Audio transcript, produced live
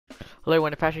Hello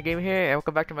everyone, Passion Gamer here, and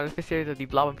welcome back to my Let's Play series of the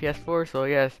Blob on PS4. So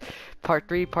yes, part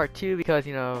 3, part 2, because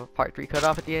you know, part 3 cut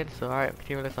off at the end. So alright,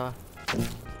 continue this off.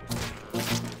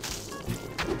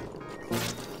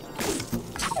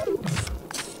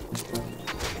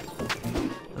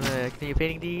 Continue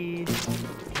painting these.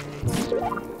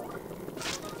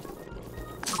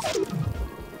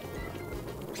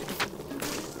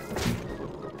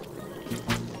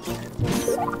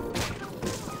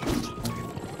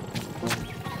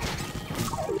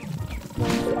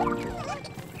 Okay.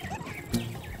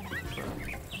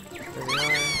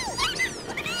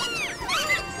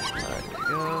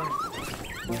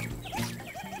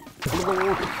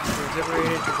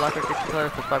 Liberated to block our kitchen color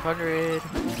for 500.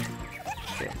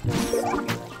 Okay.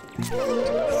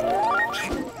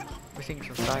 We're seeing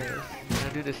some styles. I'm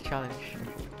gonna do this challenge.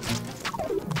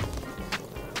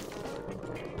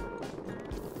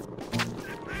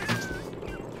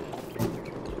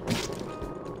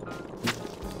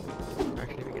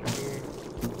 Actually, we get up here.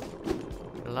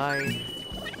 Light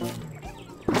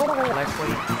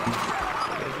 20.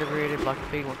 Get liberated, block the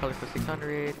fade, one color for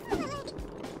 600.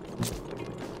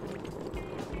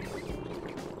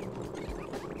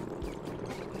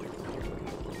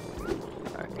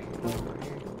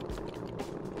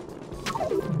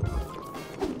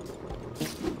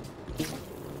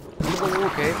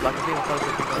 Okay, block the table color for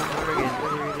 600 again,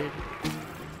 liberated.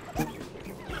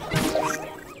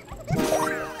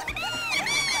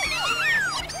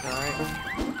 Alright.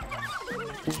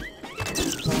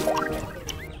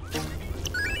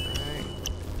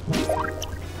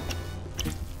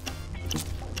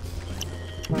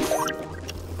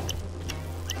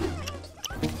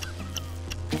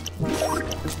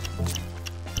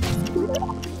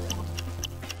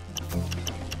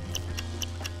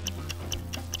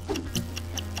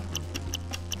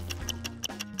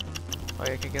 Oh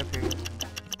yeah, I can get up here.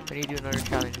 I need to do another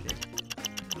challenge here.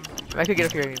 I could get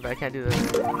up here, but I can't do the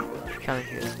challenge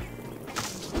yet.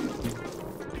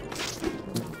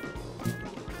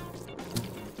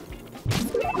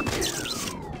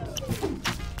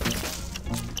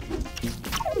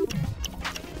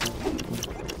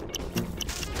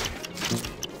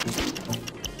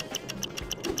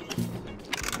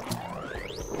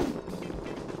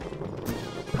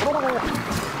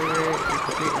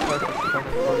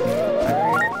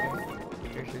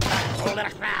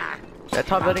 That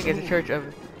top building is a church of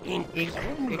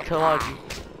Entology,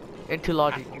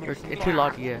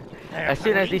 yeah. As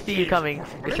soon as they see you coming,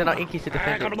 they send out Inkies to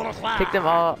defend it. Take them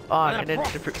all on, and then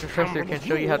the professor can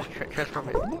show you how to transform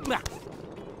it.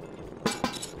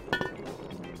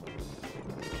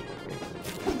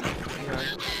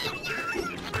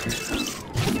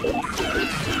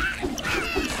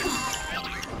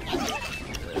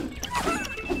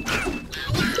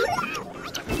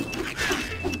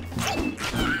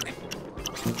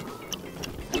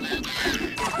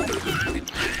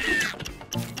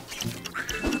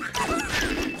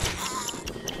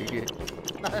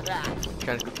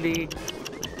 Trying to complete.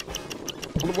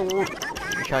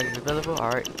 Recharge is available.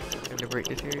 Alright. I'm gonna break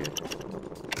this area.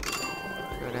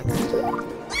 Going after this.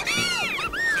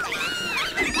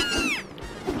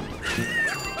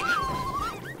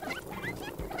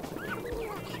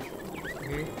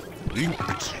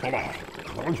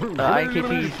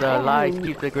 INKT's lies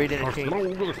keep the great interchange.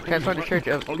 Transform the church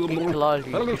of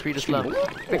Entology to free the slums.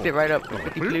 Fix it right up.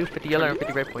 50 blue, 50 yellow, and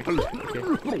 50 red points.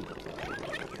 Okay.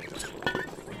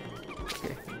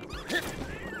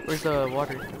 Where's the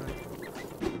water?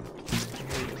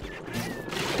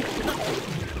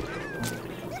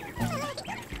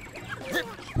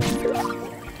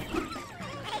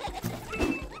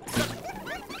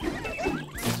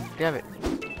 Damn it.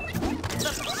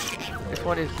 This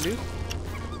one is blue?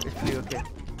 It's blue, okay.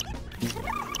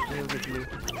 We'll get blue.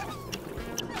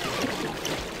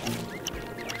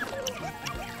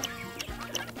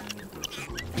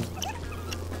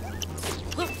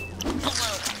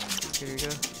 Here we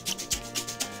go.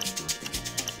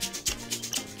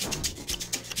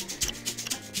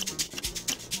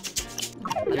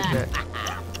 What is that?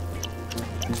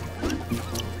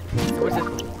 What's this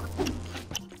one?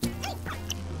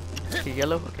 Okay,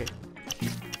 yellow? Okay.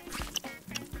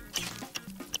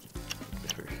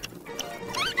 This first.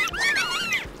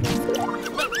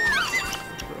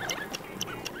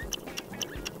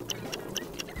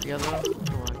 Yellow?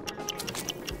 Come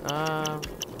on.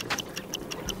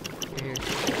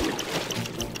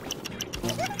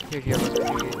 Here's yellow.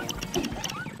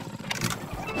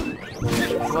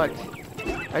 What?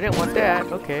 I didn't want that.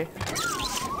 Okay.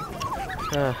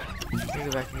 Let me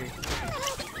go back here.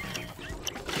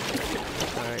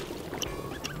 Alright.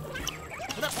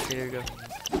 Okay, there we go.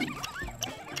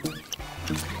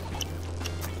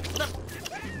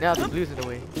 Now the blue's in the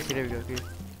way. Okay, there we go. Good.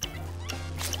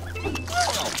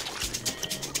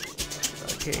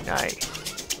 Okay, nice.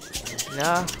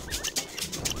 Nah,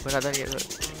 we're not done yet. Look.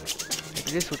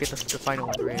 After this, we'll get the final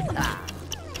one red.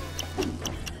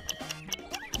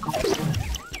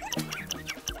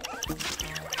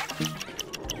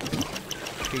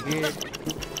 Okay, good.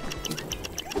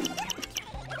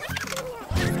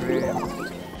 Red.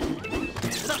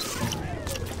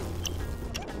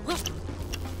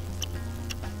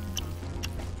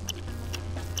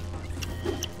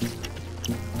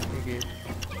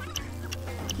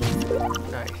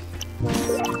 Nice.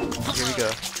 Here we go.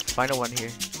 Final one here.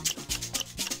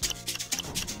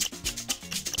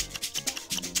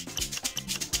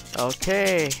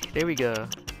 Okay, there we go.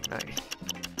 Nice.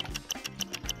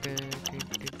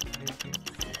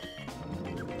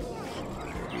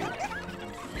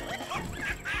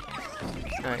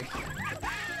 Nice.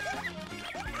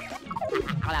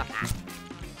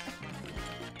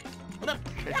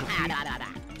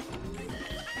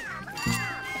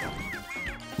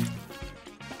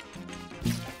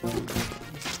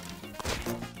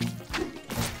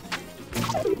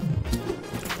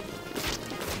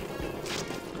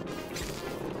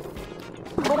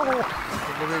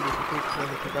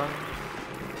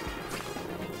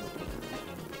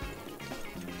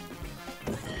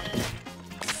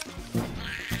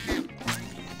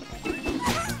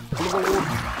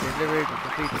 Delivered to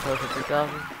complete the total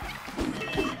 3000.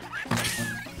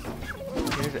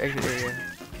 Here's the exit area.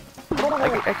 I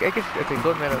guess, okay,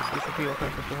 gold medals. You complete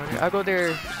 100. I'll go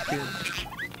there soon.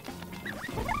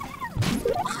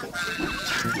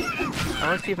 I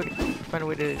want to see if I can find a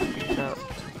way to figure this out.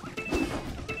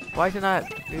 Why is it not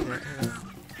doing that?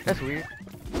 That's weird.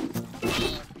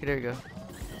 Okay, there we go.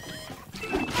 I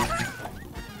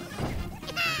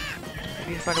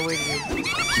need to find a way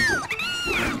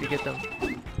to get them.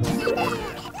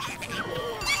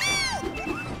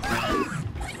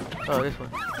 Oh, this one.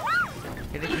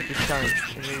 Okay, this is the challenge.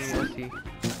 And maybe let's see.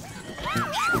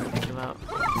 Get them out.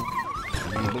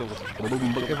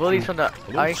 The bullies from the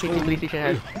INKT police station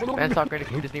has man soccer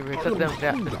in this neighborhood. Shut them down.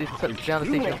 Down the station. 50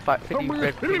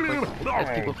 red points as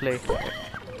people play.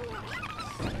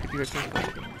 50 red points.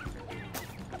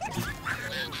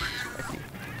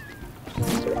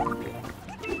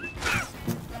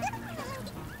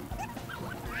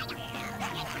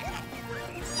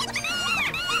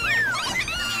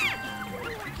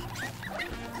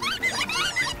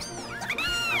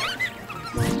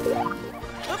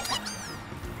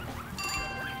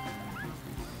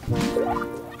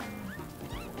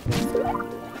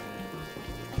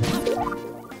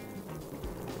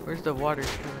 Where's the water?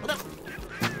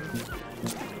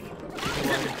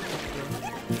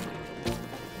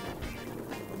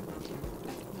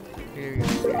 Here we go.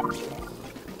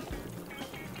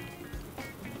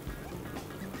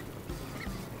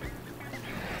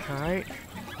 Alright.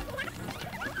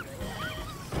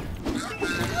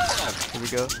 Here we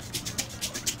go.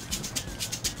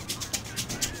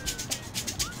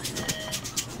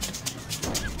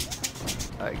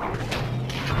 Alright, good.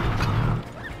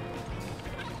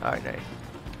 Alright, nice.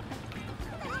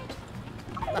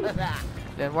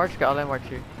 Landmarks, got a landmark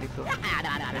here. Cool.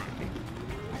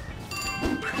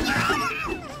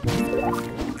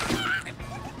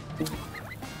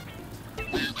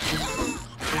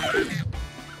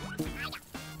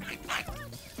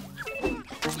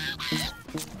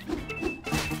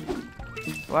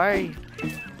 Why?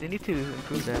 They need to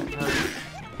improve that.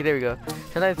 Okay, there we go.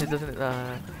 Sometimes it doesn't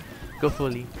go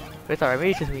fully. But it's alright,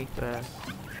 maybe it's just me.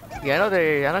 Yeah, I know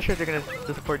I'm not sure if they're gonna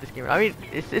support this game. I mean,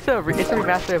 it's a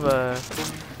remaster of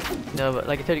you know, but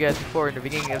like I told you guys before in the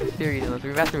beginning of the series, you know, it's a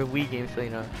remaster of a Wii game, so you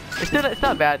know, it's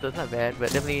not bad though. It's not bad, but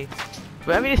definitely.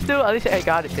 But I mean, it's still, at least I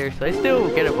got it there, so it's still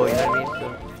gettable. You know what I mean?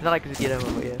 So it's not like it's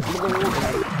gettable, but yeah.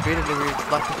 Great delivery,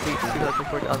 lots of sweet,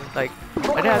 2004. Like I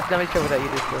didn't have that much trouble with that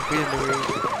either. So great delivery,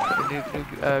 new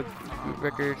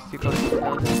records,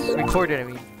 2000 recorded. I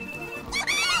mean.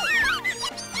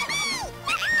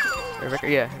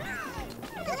 Record, yeah.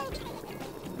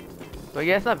 But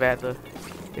yeah, it's not bad though.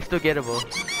 It's still gettable.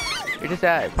 It's just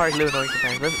that part's a little annoying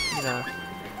sometimes. But, you know,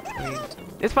 I mean,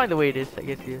 it's fine the way it is, I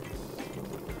guess. Yeah.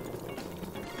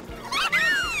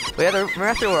 But yeah, the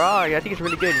remaster overall, yeah, I think it's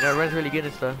really good. You know, it runs really good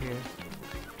and stuff. Yeah.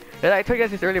 But I told you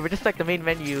guys this earlier, but just like the main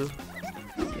menu,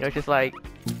 you know, it's just like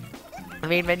the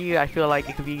main menu. I feel like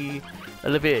it could be a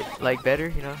little bit like better.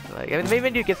 You know, like I mean, the main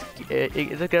menu gets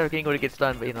it's a good game when it gets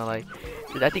done, but you know, like.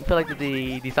 I feel like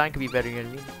the design could be better, you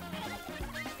know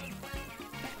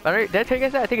what I mean? But did I tell you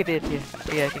guys that? I think it did, yeah.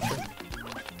 Yeah, I think so.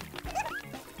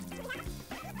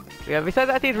 Yeah, besides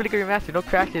that, I think it's really good remastered. No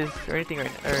crashes or anything, or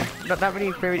not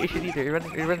many frame rate issues either.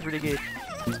 It runs really good.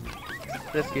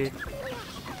 That's good.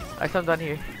 Alright, so I'm done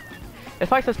here. There's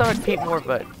probably some stuff I can paint more,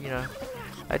 but you know,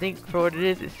 I think for what it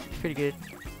is, it's pretty good.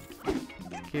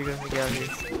 Here we go. Let me get out of here.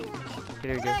 Okay,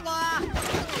 there we go.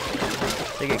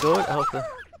 Did I get gold? I hope so.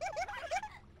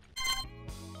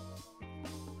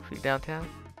 Sweet downtown.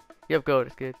 Yep, gold.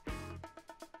 It's good.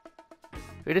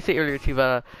 We did say earlier too,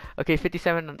 but okay,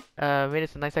 57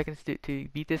 minutes and 9 seconds to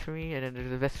beat this for me, and then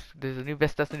there's a new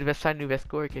best, that's the new best time, new best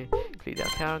score. Okay, complete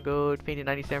downtown, gold, painted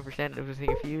 97%. It was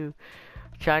a few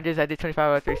challenges. I did 25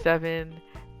 out of 37.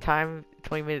 Time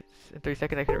 20 minutes and 30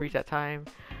 seconds. I couldn't reach that time.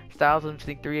 Styles, I'm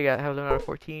seeing 3. I got 11 out of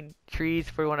 14. Trees,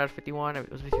 41 out of 51. I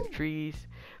was missing trees.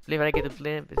 Blimp, I didn't get the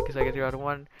blimp because I got 0 out of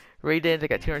 1. Raidens, I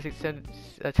got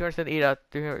 278 out of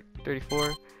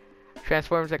 334.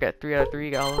 Transformers, I got 3 out of 3,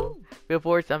 got all of them.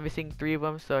 Billboards, I'm missing 3 of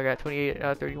them, so I got 28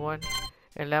 out of 31.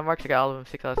 And landmarks, I got all of them,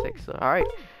 6 out of 6. So, alright,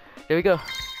 there we go.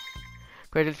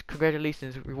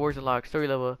 Congratulations, rewards unlocked, story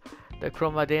level. The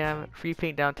Chroma Dam, free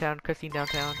paint downtown, cutscene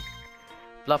downtown.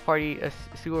 Blob party,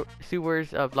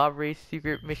 sewers, blob race,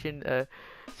 secret mission,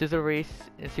 sizzle race,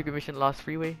 and secret mission lost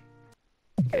freeway.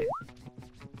 Okay.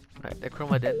 Alright, the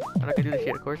Chroma Dam. I'm not gonna do this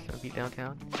yet, of course. I'll beat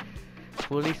downtown.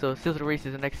 Fully, so Sizzle Race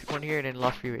is the next one here, and then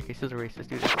Lost Freeway. Okay, Sizzle Race, let's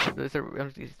do this.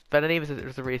 By the name is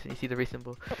a race, and you see the race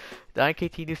symbol. The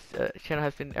INKT News channel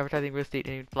has been advertising real estate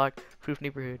in a block-proof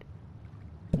neighborhood.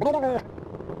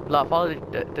 Blob, follow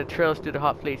the trails to the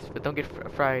hot place, but don't get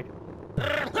fried.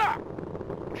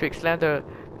 Trick, slam the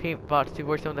paint bots to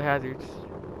avoid some of the hazards.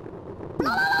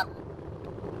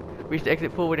 Reach the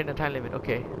exit pool within the time limit.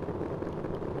 Okay.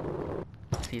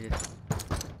 Let's see this.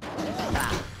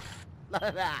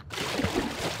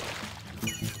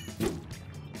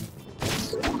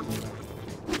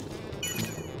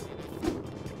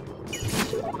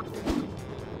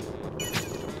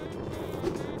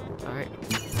 Alright.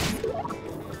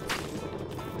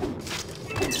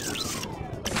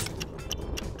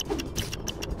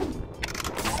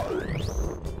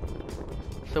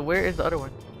 So where is the other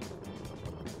one?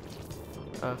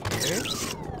 There?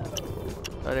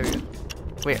 Oh, there we go.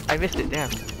 Wait, I missed it, damn.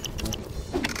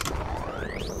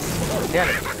 Damn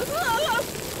it.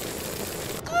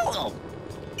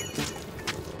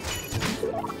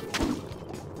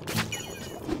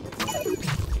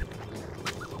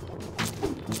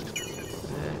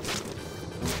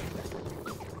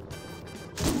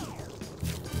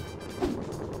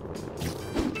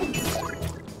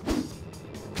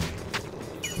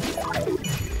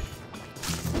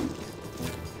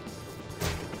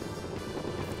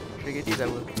 Should I get these? I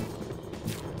will. Alright,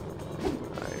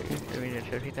 I mean,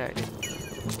 should I hit that?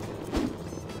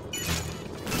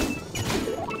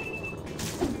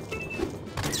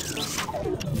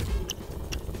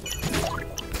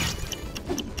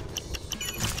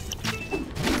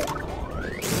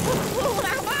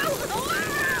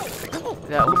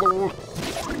 That one.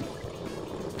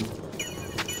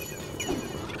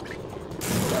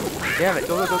 Damn it,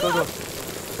 go.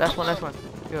 Last one.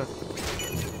 Go.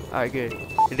 Alright, good.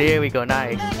 There we go,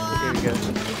 nice. There we go.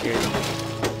 Good.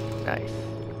 Nice.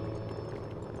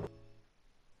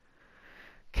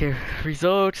 Okay,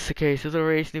 results. Okay, Sizzle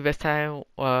Race, new best time,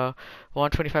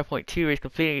 125.2, race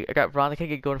complete. I got bronze, I can't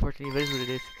get gold unfortunately, but it is what it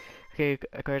is. Okay,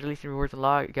 congratulations, rewards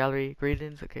unlocked, gallery,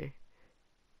 gradings, okay.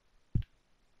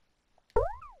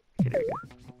 Okay, there we go.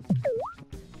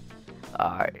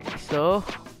 Alright, so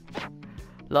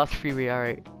Lost Freeway,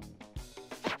 alright.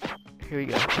 Here we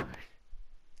go.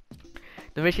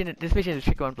 This mission is a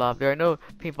tricky one, Blob. There are no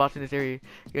paintballs in this area.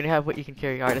 You only have what you can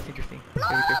carry. Alright, that's interesting.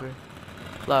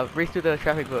 Blob, race through the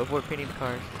traffic but avoid painting the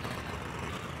cars.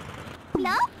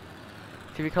 No?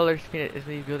 To recolor, paint as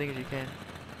many buildings as you can.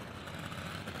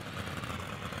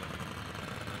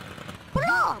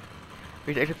 Blob!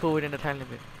 Reach the exit pool within the time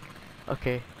limit.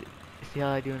 Okay, see how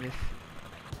I do in this.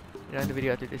 You know, in the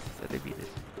video after this, after they beat this.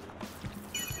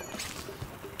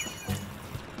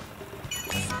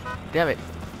 Damn it!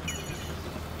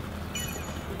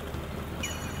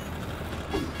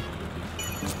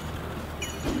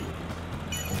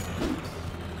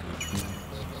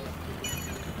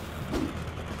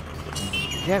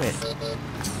 Damn it!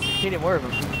 He needed more of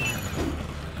them.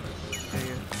 There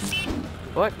you go.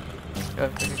 What? Oh,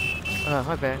 okay.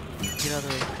 My bad. Get out of the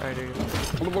way. Alright, there you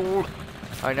go.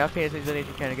 Alright, now pay as many as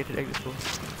you can to get to the exit pool.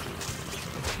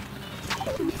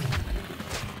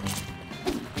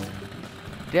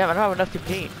 Damn, I don't have enough to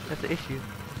paint. That's the issue.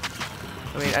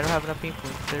 I mean, I don't have enough paint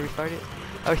points. Did I restart it?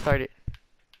 I'll restart it.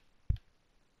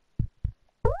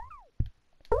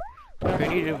 Okay,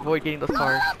 we need to avoid getting those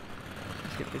cars.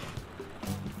 Let's get this.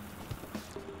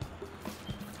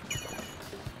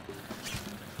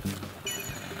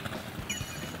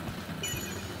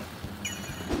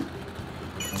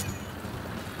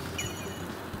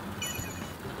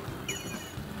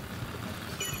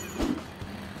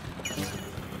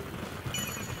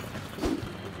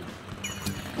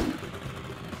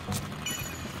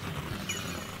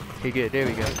 Okay, good. There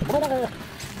we go.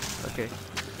 Okay.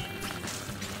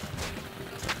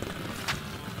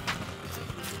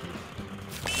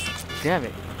 Damn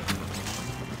it.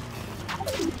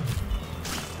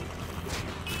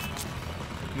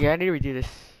 Yeah, I need to redo this.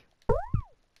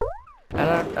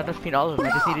 I don't speed all of them.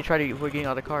 I just need to try to avoid getting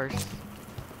all the cars.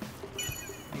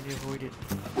 I need to avoid it.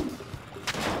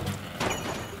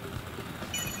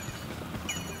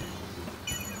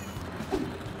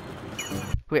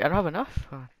 Wait, I don't have enough?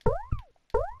 Hold on.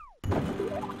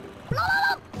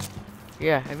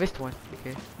 Yeah, I missed one.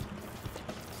 Okay.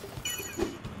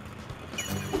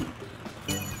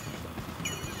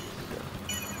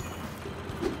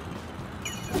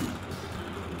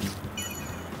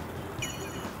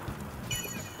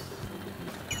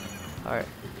 Alright,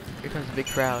 here comes a big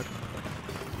crowd.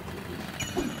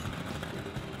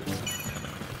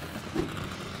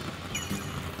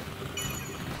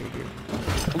 Okay, here.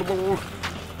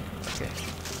 Okay.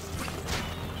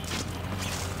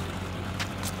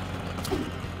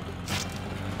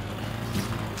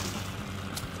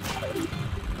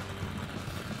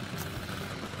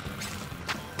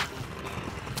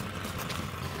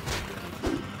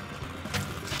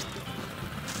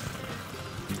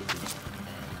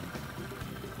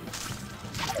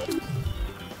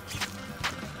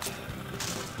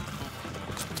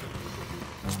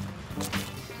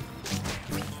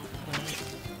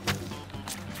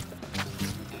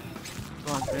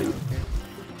 Go on, good, okay.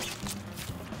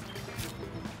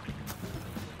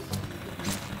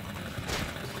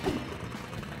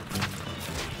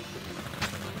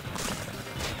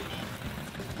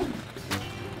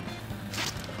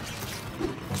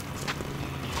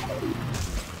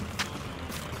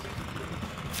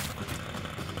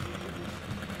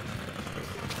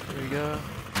 There we go.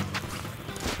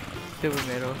 Silver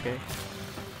medal, okay.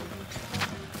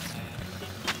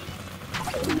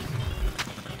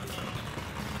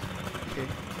 Okay.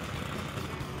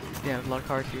 Yeah, there's a lot of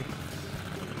cars here.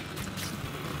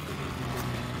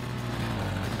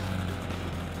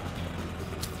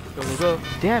 Go, go, go.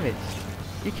 Damn it!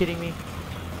 You kidding me?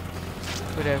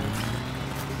 Whatever.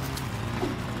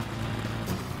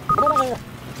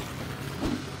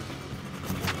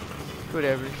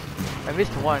 Whatever. I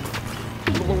missed one.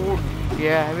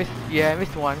 Yeah, I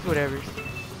missed one. Whatever.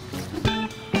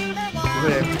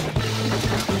 Whatever.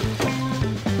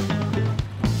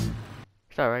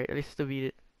 It's alright, at least I still beat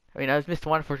it. I mean, I just missed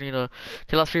one for, you know,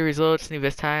 the last three results, new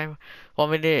best time. 1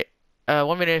 minute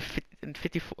and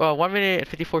 54, 1 minute and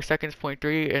 54 seconds,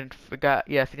 .3, and forgot,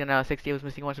 yeah, 69 out of 60, I was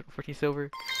missing 114 silver.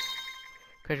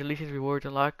 Congratulations, rewards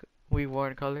unlock, we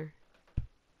won color.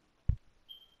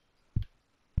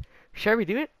 Should I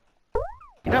redo it?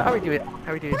 You know, I'll redo it.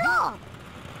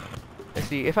 Let's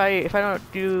see, if I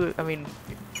don't do, I mean,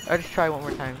 I'll just try one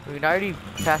more time. I mean, I already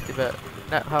passed it, but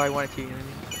not how I wanted to, you know what I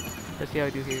mean? Let's see how I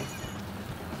do here.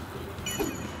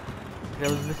 'Cause I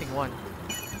was missing one.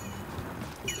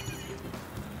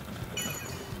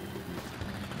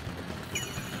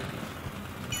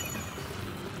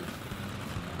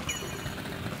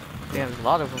 Damn, there's a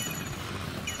lot of them.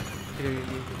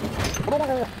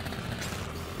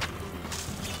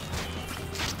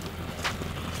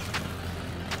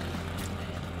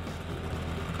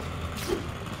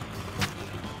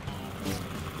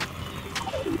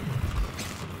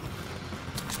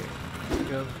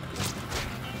 Go.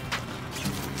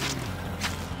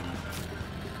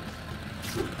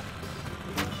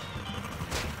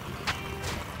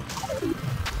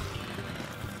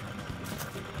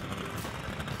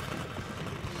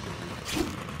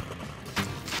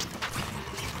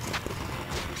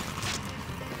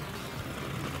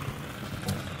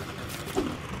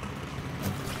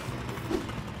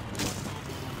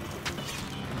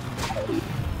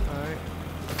 Alright.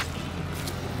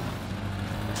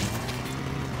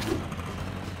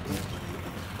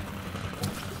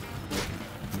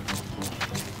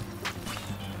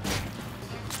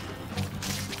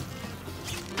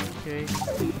 Okay.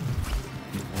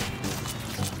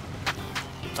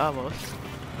 Almost.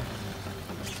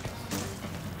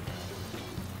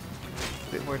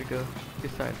 Bit more to go.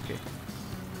 This side, okay.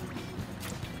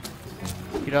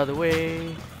 Get out of the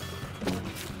way.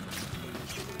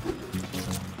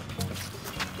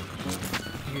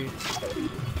 Here.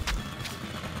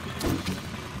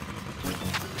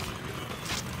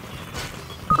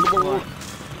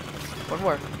 One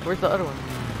more. Where's the other one?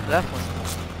 The last one.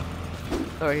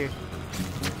 Oh, right here.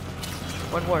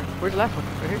 One more. Where's the last one?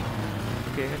 Right here?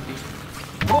 Okay, let's see.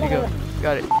 There you go.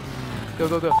 Got it. Go,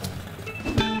 go, go.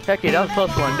 Heck yeah, that was a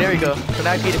close one. There we go. So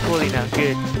now I beat it fully now.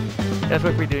 Good. That's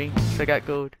what we're doing. So I got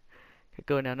gold. Got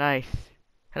gold now. Nice.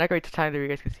 And I got the time there, you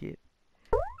guys can see it.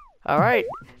 All right.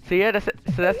 So yeah, that's it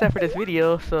for this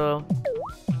video. So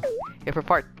yeah, for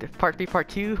part 3, part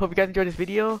 2. Hope you guys enjoyed this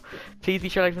video. Please be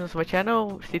sure to like and subscribe to my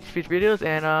channel, see future videos,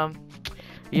 and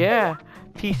yeah,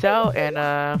 peace out.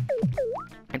 And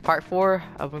in part 4,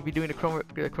 I'm gonna be doing the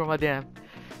Chroma Dam.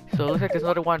 So it looks like there's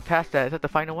another one past that. Is that the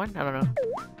final one? I don't know.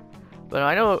 But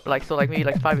I know like maybe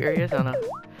like 5 areas. I don't know.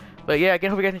 But yeah, again,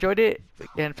 hope you guys enjoyed it,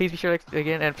 and please be sure to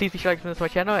subscribe to my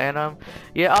channel. And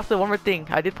yeah, also one more thing,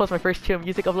 I did post my first chill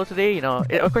music upload today. You know,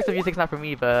 of course the music's not for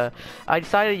me, but I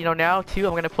decided, you know, now too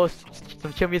I'm gonna post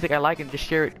some chill music I like and just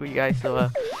share it with you guys. So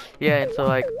yeah, and so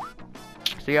like,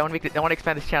 so yeah, I want to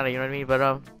expand this channel. You know what I mean? But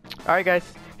all right,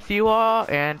 guys, see you all,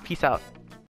 and peace out.